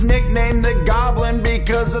 I was nicknamed the Goblin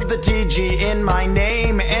because of the TG in my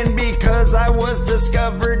name, and because I was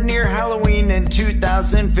discovered near Halloween in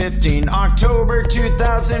 2015. October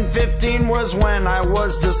 2015 was when I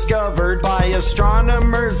was discovered by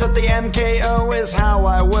astronomers at the MKO, is how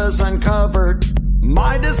I was uncovered.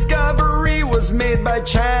 My discovery was made by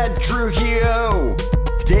Chad Trujillo,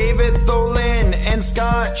 David Tholin, and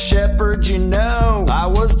Scott Shepard, you know. I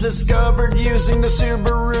was discovered using the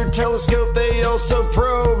Subaru telescope. They also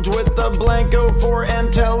probed with the Blanco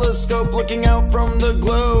 4M telescope, looking out from the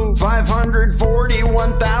globe.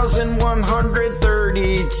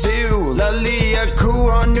 541,132. Lalia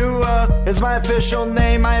Kuanua is my official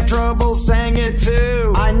name. I have trouble saying it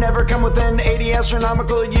too. I never come within 80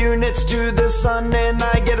 astronomical units to the sun, and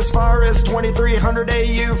I get as far as 2300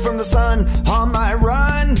 AU from the sun on my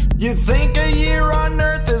run. You think a year on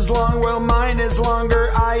Earth is long? Well, mine is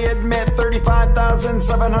longer, I admit.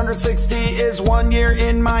 35,760 is 1 year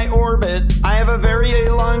in my orbit. I have a very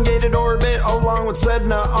elongated orbit along with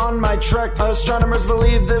Sedna on my trek. Astronomers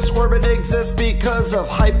believe this orbit exists because of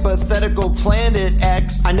hypothetical planet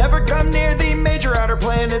X. I never come near the major outer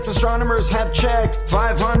planets astronomers have checked.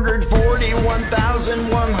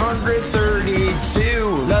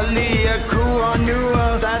 541,132. Lalia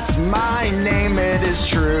Kuanua, that's my name, it is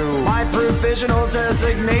true. My provisional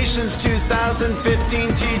designation's 2015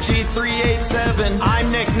 TG387.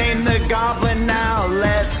 I'm nicknamed the Goblin, now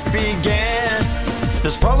let's begin.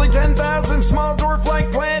 There's probably 10,000 small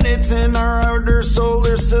dwarf-like planets in our outer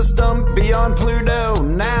solar system beyond Pluto.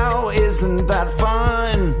 Now, isn't that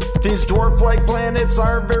fun? These dwarf-like planets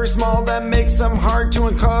are very small, that makes them hard to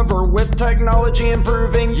uncover. With technology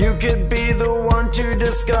improving, you could be the one to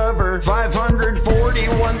discover.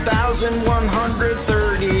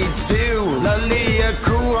 541,132. Lalia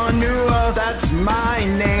Kuanua, that's my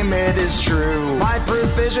name, it is true. My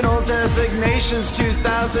provisional designation's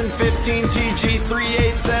 2015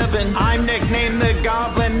 TG387. I'm nicknamed the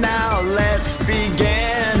Goblin, now let's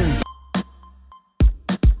begin.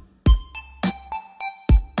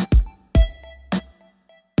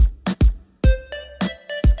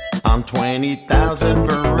 I'm 20,000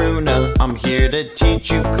 Varuna, I'm here to teach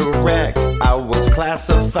you correct. I was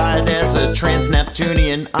classified as a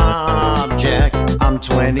trans-Neptunian object. I'm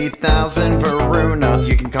 20,000 Varuna,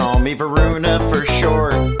 you can call me Varuna for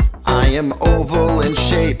short. I am oval in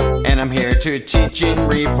shape, and I'm here to teach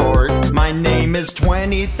and report. My name is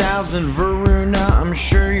 20,000 Varuna, I'm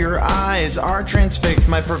sure your eyes are transfixed.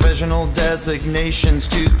 My provisional designation's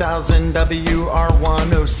 2000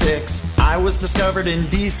 WR106. I was discovered in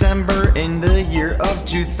December in the year of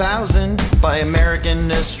 2000 by American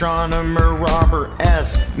astronomer Robert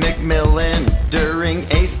S. McMillan during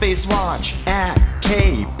a space watch at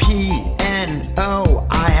KPNO.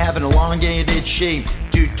 I have an elongated shape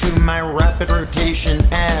due to my rapid rotation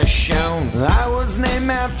as shown. I was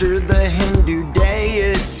named after the Hindu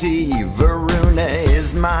deity. Varuna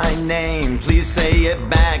is my name, please say it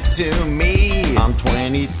back to me. I'm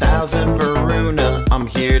 20,000 Varuna, I'm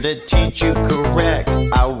here to teach you correct.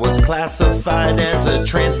 I was classified as a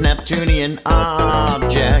trans-Neptunian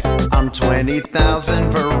object. I'm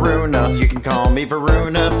 20,000 Varuna, you can call me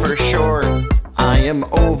Varuna for short. I am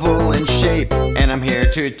oval in shape, and I'm here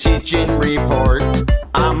to teach and report.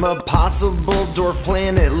 I'm a possible dwarf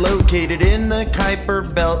planet located in the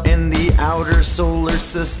Kuiper Belt. In the outer solar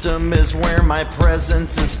system is where my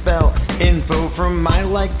presence is felt. Info from my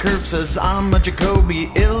light curve says I'm a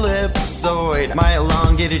Jacobi ellipsoid. My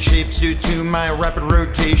elongated shape's due to my rapid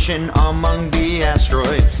rotation among the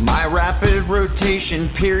asteroids. My rapid rotation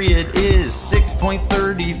period is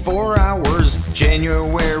 6.34 hours.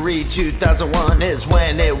 January 2001 is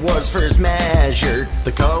when it was first measured.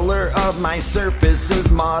 The color of my surface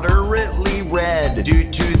is moderately red due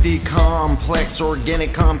to the complex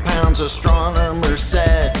organic compounds astronomers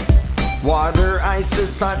said. Water ice is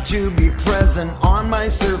thought to be present on my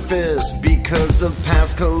surface. Because of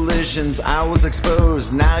past collisions I was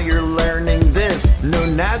exposed, now you're learning this. No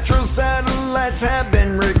natural satellites have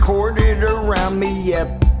been recorded around me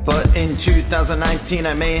yet, but in 2019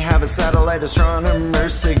 I may have a satellite,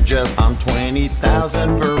 astronomers suggest. I'm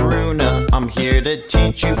 20,000 Varuna, I'm here to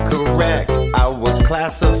teach you correct. I was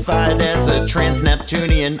classified as a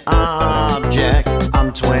trans-Neptunian object.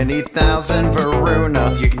 I'm 20,000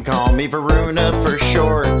 Varuna, you can call me Varuna for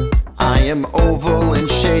short. I am oval in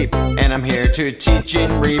shape, and I'm here to teach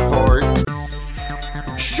and report.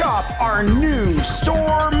 Shop our new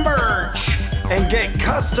store merch and get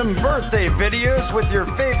custom birthday videos with your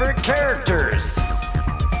favorite characters.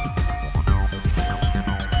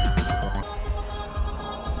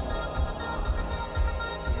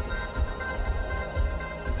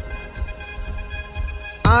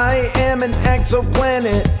 I am an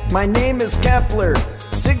exoplanet, my name is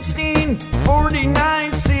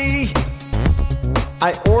Kepler-186f.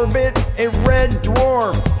 I orbit a red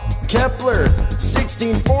dwarf,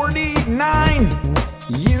 Kepler-186f.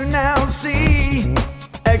 You now see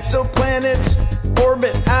exoplanets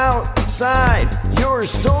orbit outside your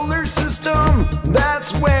solar system.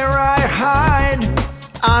 That's where I hide.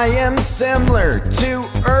 I am similar to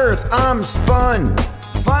Earth, I'm spun.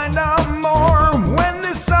 Find out more when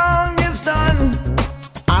this song is done.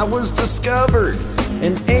 I was discovered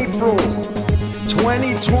in April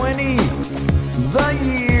 2020, the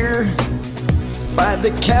year, by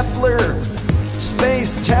the Kepler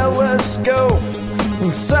Space Telescope.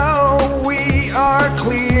 So we are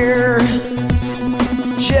clear.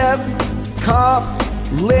 Jeff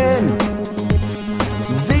Coughlin,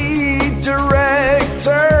 the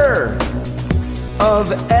director of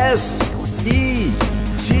SETI,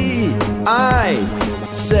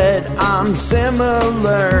 said I'm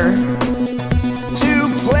similar to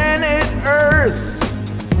planet Earth,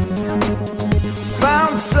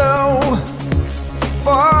 found so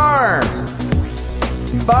far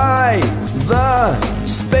by the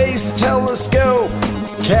Space Telescope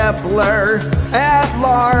Kepler at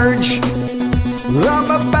large. I'm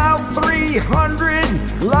about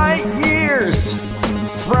 300 light years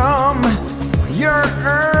from your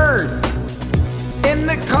Earth, in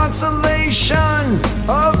the constellation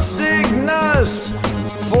of Cygnus,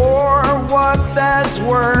 for what that's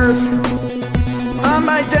worth. I'm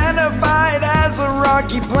identified as a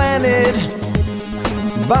rocky planet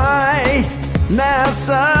by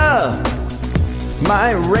NASA.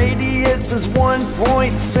 My radius is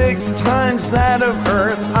 1.6 times that of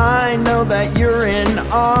Earth. I know that you're in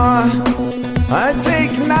awe. I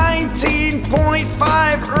take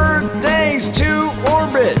 19.5 Earth days to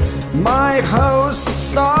orbit my host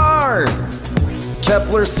star.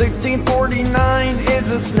 Kepler-186f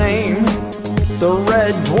is its name, the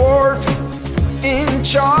red dwarf in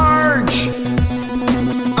charge.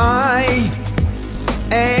 I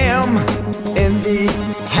am in the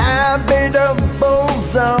habitable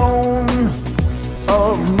zone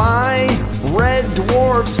of my red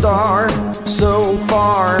dwarf star. So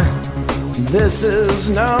far, this is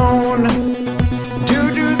known.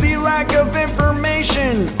 Due to the lack of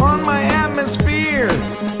information on my atmosphere,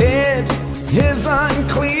 it is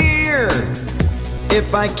unclear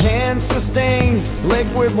if I can sustain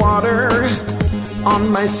liquid water on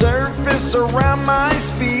my surface around my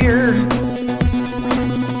sphere.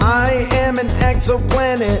 I am an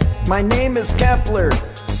exoplanet, my name is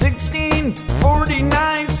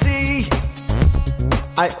Kepler-186f.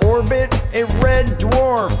 I orbit a red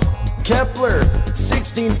dwarf,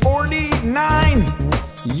 Kepler-186f.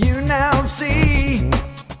 You now see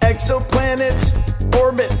exoplanets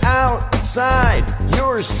orbit outside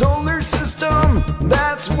your solar system.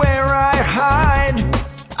 That's where I hide.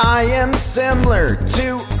 I am similar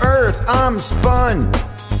to Earth, I'm spun.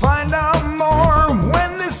 Find out more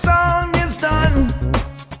when this song is done.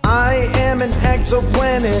 I am an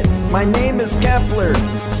exoplanet, my name is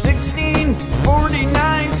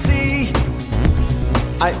Kepler-186f.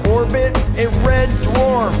 I orbit a red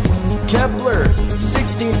dwarf,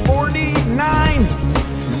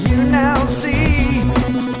 Kepler-186f. You now see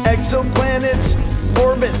exoplanets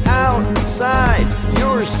orbit outside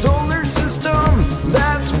your solar system.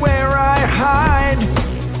 That's where I hide.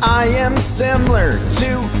 I am similar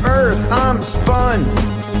to Earth, I'm spun.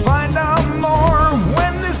 Find out more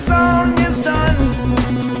when this song is done.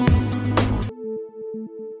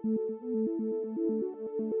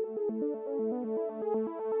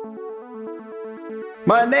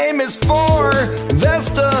 My name is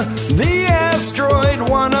Vesta, the asteroid,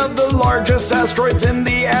 one of the largest asteroids in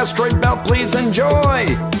the asteroid belt. Please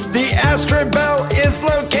enjoy. The asteroid belt is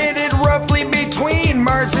located roughly between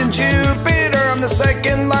Mars and Jupiter. I'm the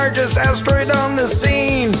second largest asteroid on the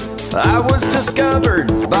scene. I was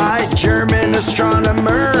discovered by German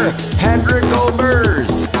astronomer Hendrik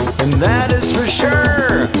Olbers, and that is for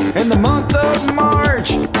sure. In the month of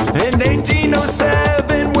March in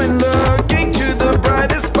 1807, when looking to the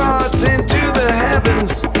brightest spots into the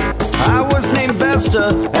heavens, I was named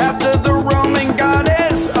Vesta after the Roman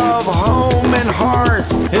goddess of home and hearth.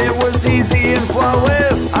 It was easy and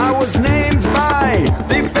flawless. I was named by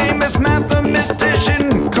the famous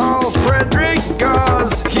mathematician called Frederick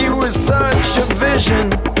Gauss. He was such a vision.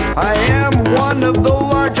 I am one of the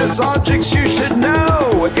largest objects you should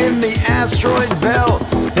know. In the asteroid belt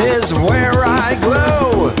is where I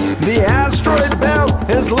glow. The asteroid belt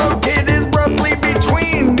is located roughly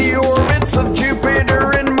between the orbits of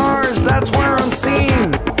Jupiter and Mars. That's where I'm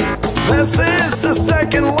seen. This is the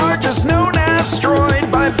second largest known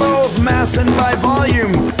asteroid by both mass and by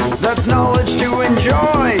volume. That's knowledge to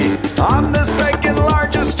enjoy. I'm the second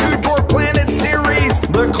largest two-dwarf planet series,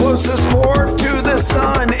 the closest dwarf to the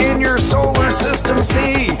sun in your solar system.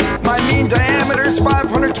 See, my mean diameter is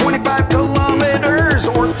 525 kilometers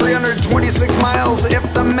or 326 miles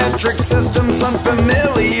if the metric system's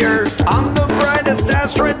unfamiliar. I'm the brightest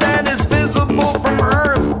asteroid that is visible from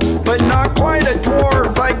Earth, but not quite a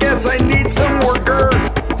dwarf. I guess I need some more girth.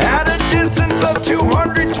 At a distance of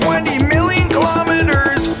 220 million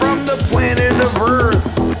kilometers from the planet of Earth.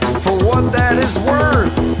 For what that is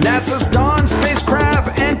worth, NASA's Dawn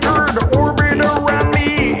spacecraft entered orbit around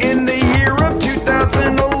me in the year of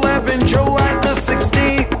 2011, July the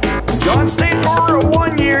 16th. Dawn stayed for a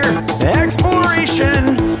 1-year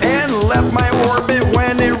exploration and left my orbit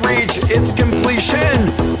when it reached its completion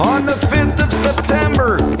on the 5th of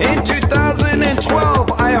September in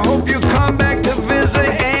 2012. I hope you come back to visit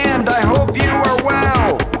and I hope you are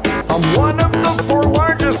well. I'm one of the 4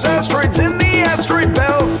 largest asteroids in the asteroid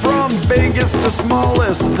belt. From biggest to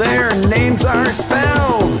smallest, their names are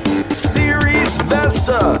spelled Ceres,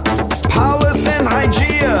 Vesta, Pallas, and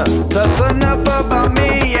Hygeia. That's enough about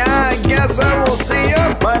me, I guess I will see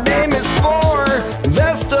ya. My name is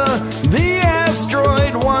Vesta, the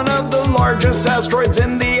asteroid, one of the largest asteroids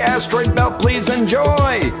in the asteroid belt. Please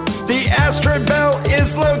enjoy. The asteroid belt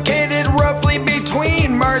is located roughly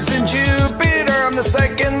between Mars and Jupiter. I'm the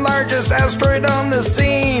second largest asteroid on the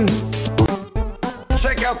scene.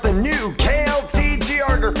 Check out the new KLT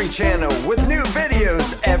Geography channel with new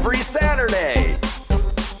videos every Saturday.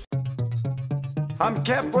 I'm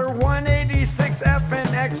Kepler-186f, an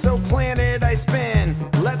exoplanet I spin.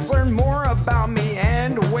 Let's learn more about me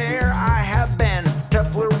and where I have been.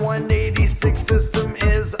 Kepler-186 system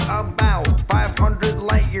is about 500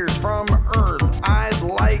 light years from Earth. I'd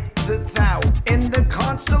like to tout. In the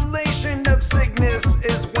constellation of Cygnus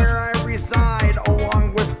is where I reside,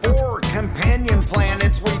 along with 4 companion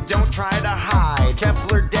planets we don't try to hide.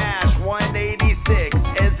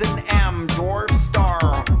 Kepler-186 is an M dwarf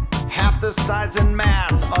star, half the size and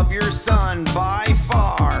mass of your sun by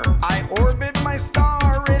far. I orbit my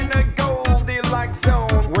star in a Goldilocks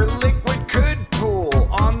zone where liquid could pool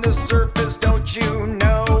on the surface, don't you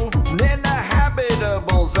know? In a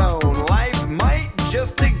habitable zone, life might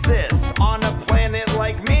just exist on a planet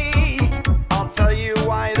like me. I'll tell you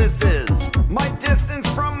why this is. My distance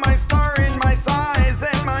from my star and my size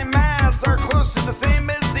and my mass are close to the same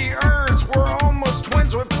as the Earth's. We're almost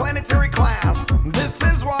twins with planetary class. This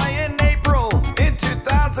is why in April in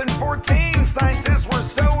 2014, scientists were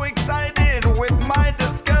so excited with my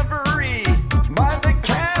discovery by the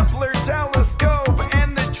Kepler telescope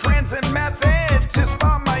and the transit method to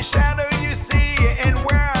spot my shadow, you see, and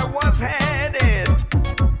where I was headed.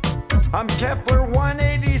 I'm Kepler-186f.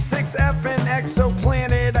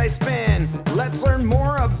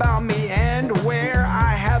 about me.